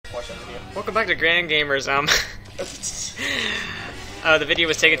watch that video. Welcome back to Grand Gamers. The video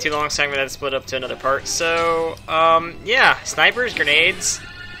was taking too long, so I'm gonna split up to another part. So, yeah, snipers, grenades,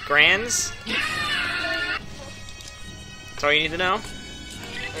 Grans. That's all you need to know.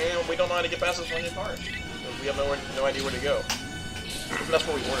 And we don't know how to get past this one part. We have no idea where to go. And that's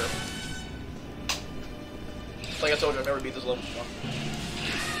where we were. Like I told you, I've never beat this level before.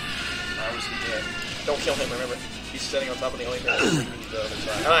 Obviously, yeah. Don't kill him, remember. He's sitting on top of the only thing that you need the other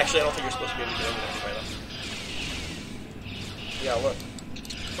side. Oh, actually, I don't think you're supposed to be able to get over there right now. Yeah, look.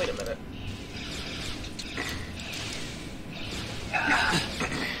 Wait a minute.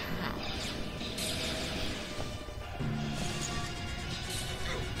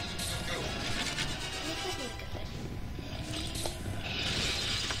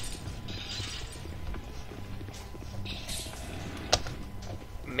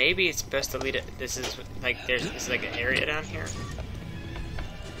 Maybe it's best to lead it. This is like an area down here.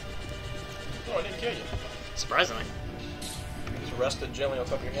 Oh, I didn't kill you. Surprisingly. Just rested gently on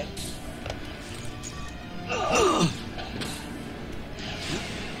top of your head.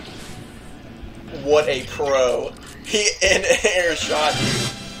 What a pro! He in-air shot you.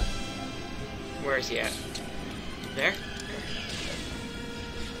 Where is he at? There?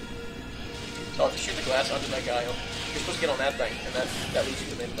 Oh, if you shoot the glass onto that guy, you're supposed to get on that thing, and that leads you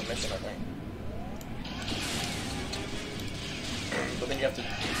to the end of the mission, I think. But then you have to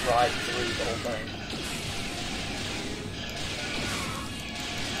drive through the whole thing.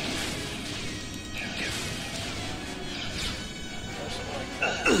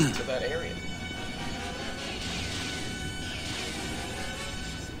 To that area.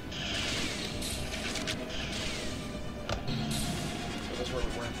 So that's where we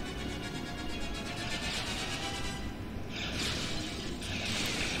went.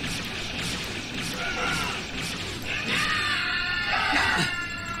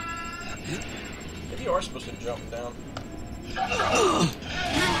 Maybe you are supposed to jump down. Oh,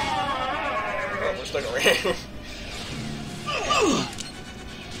 we're stuck around.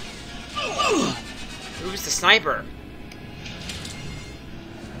 Who's the sniper?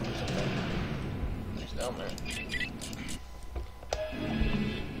 He's down there.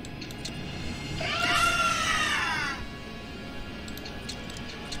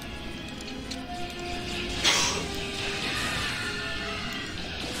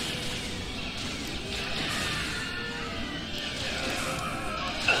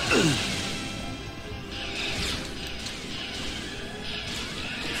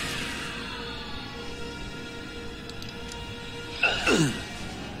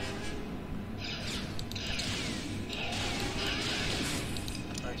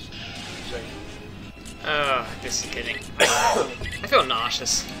 Nice. Safe. Oh, this is kidding. I feel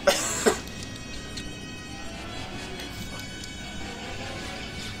nauseous.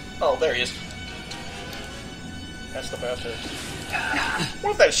 Oh, there he is. That's the bastard.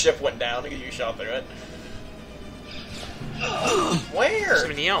 What if that ship went down? Look at you shot there, right? Where?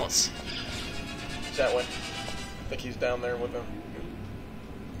 Somebody else. He's that way. I think he's down there with him.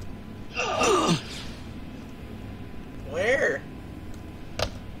 Where?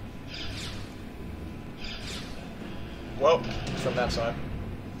 Whoa, he's from that side.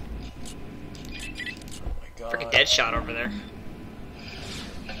 Oh my god. Freaking dead shot over there.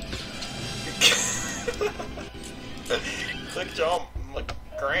 Good job,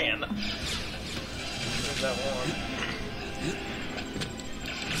 Gran. There's that one.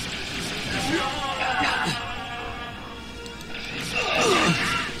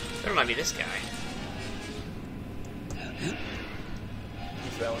 Better not be this guy. He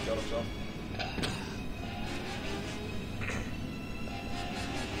fell and killed himself.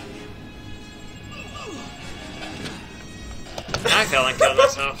 I fell and killed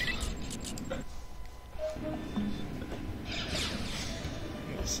myself.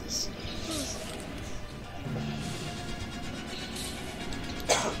 This is...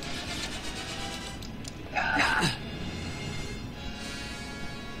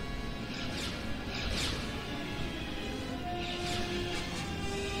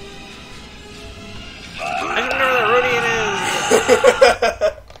 I don't know where that Rodian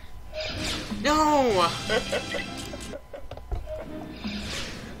is! No!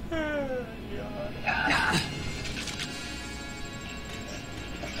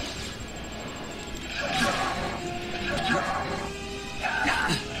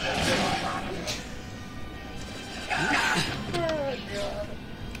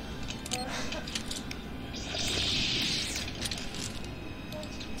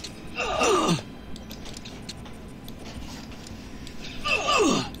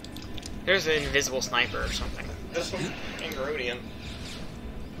 There's an invisible sniper or something. This one, Ingrudian.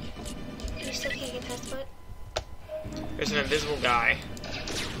 still can't get past the foot. There's an invisible guy.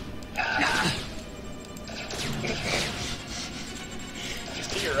 He's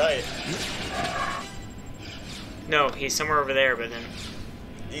to your right. No, he's somewhere over there, but then...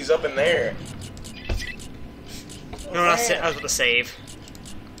 He's up in there. No, I was about to save.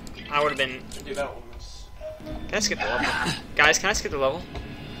 I would have been... Dude, that was... Can I skip the level? Guys, can I skip the level?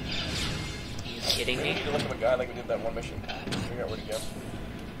 Are you kidding We me? need to look at a guy like we did that one mission. Figure out where to go.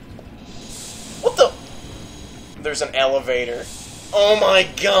 What the? There's an elevator. Oh my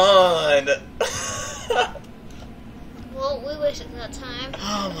god! Well, we wasted that time.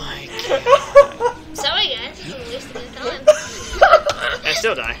 Oh my god. Sorry, guys. We wasted your time. I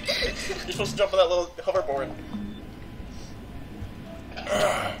still die. You're supposed to jump on that little hoverboard.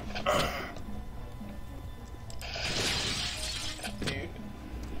 Dude.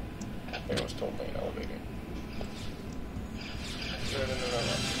 There was totally an elevator. No. You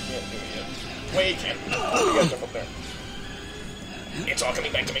can't do it yet. Wait, you can't. You gotta jump up there. It's all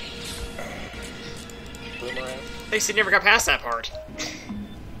coming back to me. Boomerang. They said never got past that part.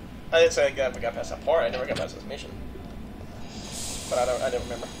 I didn't say I got past that part. I never got past this mission. But I don't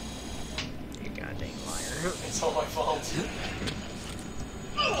remember. You goddamn liar. It's all my fault.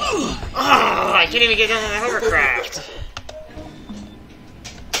 Oh, I can't even get down to the hovercraft.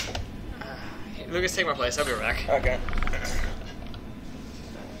 Lucas, take my place. I'll be right back. Okay.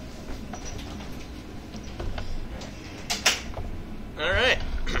 Alright.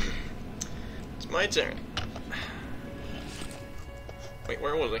 It's my turn. Wait,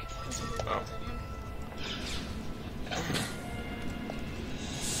 where was he? Oh.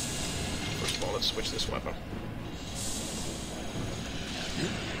 First of all, let's switch this weapon.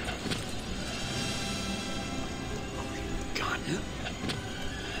 God.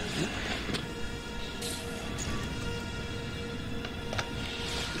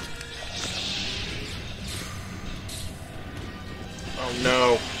 Oh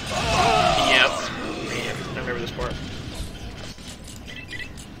no. Yep. Man, I remember this part.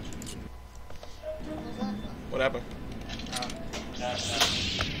 What happened?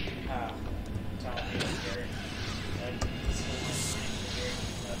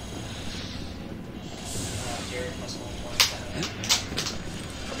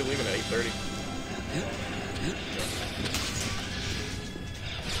 I'll be leaving at 8:30.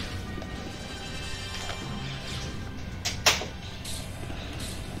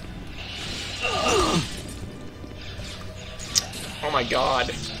 Oh my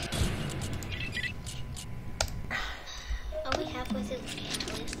god. Are we halfway through the game,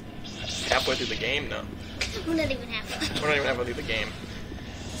 please? Halfway through the game? No. We're not even halfway. We're not even halfway through the game.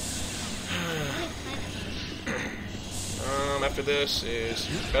 After this is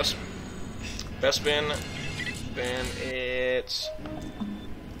Bespin. Then it's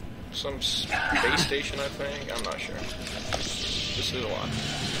some space station, I think. I'm not sure. This is a lot.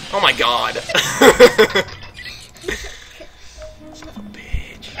 Oh my god! Son of a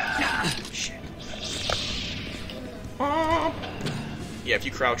bitch. Shit. Yeah, if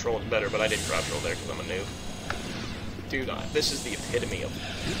you crouch roll, it's better, but I didn't crouch roll there because I'm a noob. Dude, this is the epitome of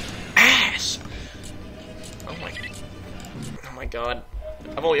ass! Oh my god.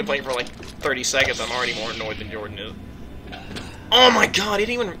 I've only been playing for like 30 seconds, I'm already more annoyed than Jordan is. Oh my god, he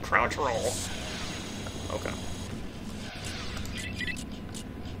didn't even crouch roll. Okay.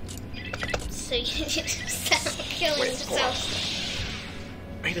 So you stop killing Wait, hold on.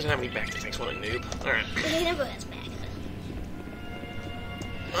 yourself. He doesn't have any back defense, what a noob. Alright. He never has back.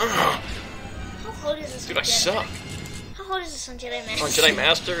 Ugh. How hard is this? Dude, on I Jedi? suck. How hard is this on Jedi Master? On Jedi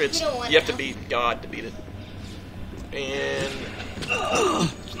Master, it's You don't want you have to to know. beat God to beat it. And oh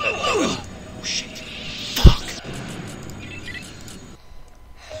shit. Fuck.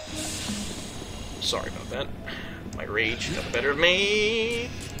 Sorry about that. My rage got the better of me.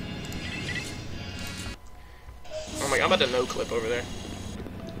 Oh my god, I'm about to no clip over there.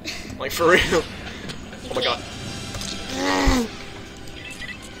 Like for real. Oh my god.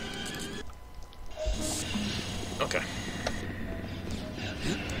 Okay.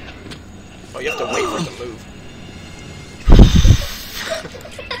 Oh, you have to wait for it to move.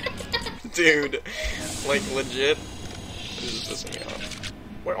 Dude, like legit. This is pissing me off.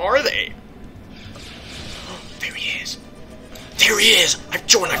 Where are they? There he is. There he is!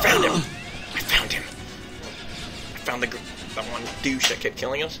 Jordan, I found him! I found him. I found the one douche that kept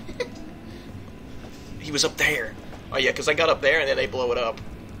killing us. He was up there. Oh yeah, because I got up there and then they blow it up.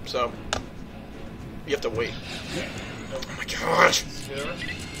 So, you have to wait. Oh my gosh!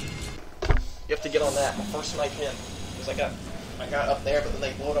 You have to get on that before snipe him. Because I got up there, but then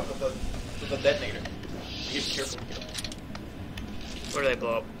they blow it up with the detonator. You have to be careful. Where do they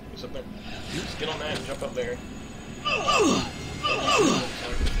blow up? He's up there. Just get on that and jump up there.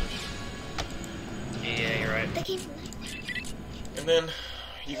 Yeah, you're right. They came from there. And then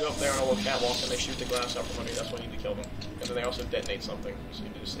you go up there on a little catwalk and they shoot the glass out from under you. That's when you need to kill them. And then they also detonate something, so you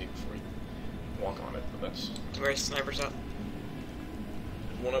need to save before you walk on it. But that's Where's the snipers at?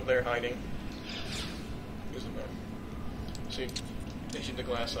 there's one up there hiding. Who's in there? See, they shoot the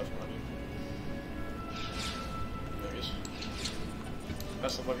glass out from under you. There he is.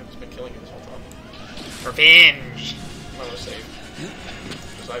 That's the fucker that's been killing you this whole time. Revenge! I'm not gonna save.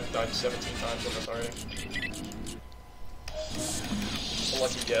 Because I've died 17 times on this already. Just a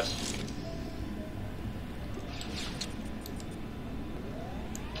lucky guess.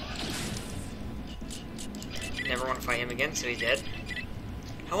 Never want to fight him again, so he's dead.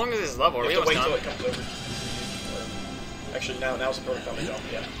 How long is this level? Are we You have to almost wait done? till it comes over. Or, actually, now's the perfect time to jump,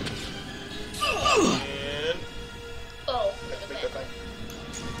 yeah. And... Oh, Make look that at that.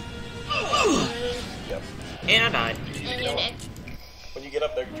 thing. Yep. And I died. And your neck. When you get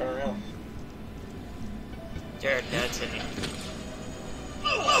up there, you turn around. Jared, that's hitting.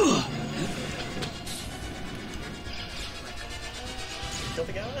 Kill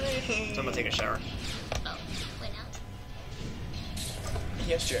the guy! So I'm gonna take a shower. Oh, went out.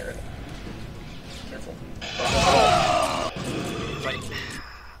 Yes, Jared. Careful. Right.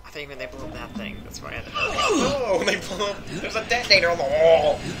 I think when they blew up that thing, that's why I had to. Oh, they blew up. There's a detonator on the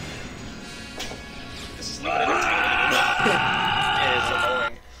wall! This is not entertaining. It It's is.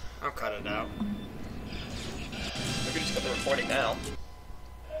 annoying. I'll cut it out. We could just cut the recording now.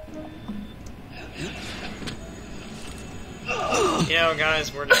 You know,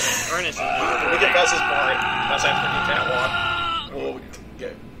 guys, we're just earnest. When we get past this part, that's after the catwalk.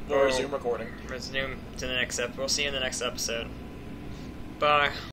 We'll resume recording. Resume to the next episode. We'll see you in the next episode. Bye.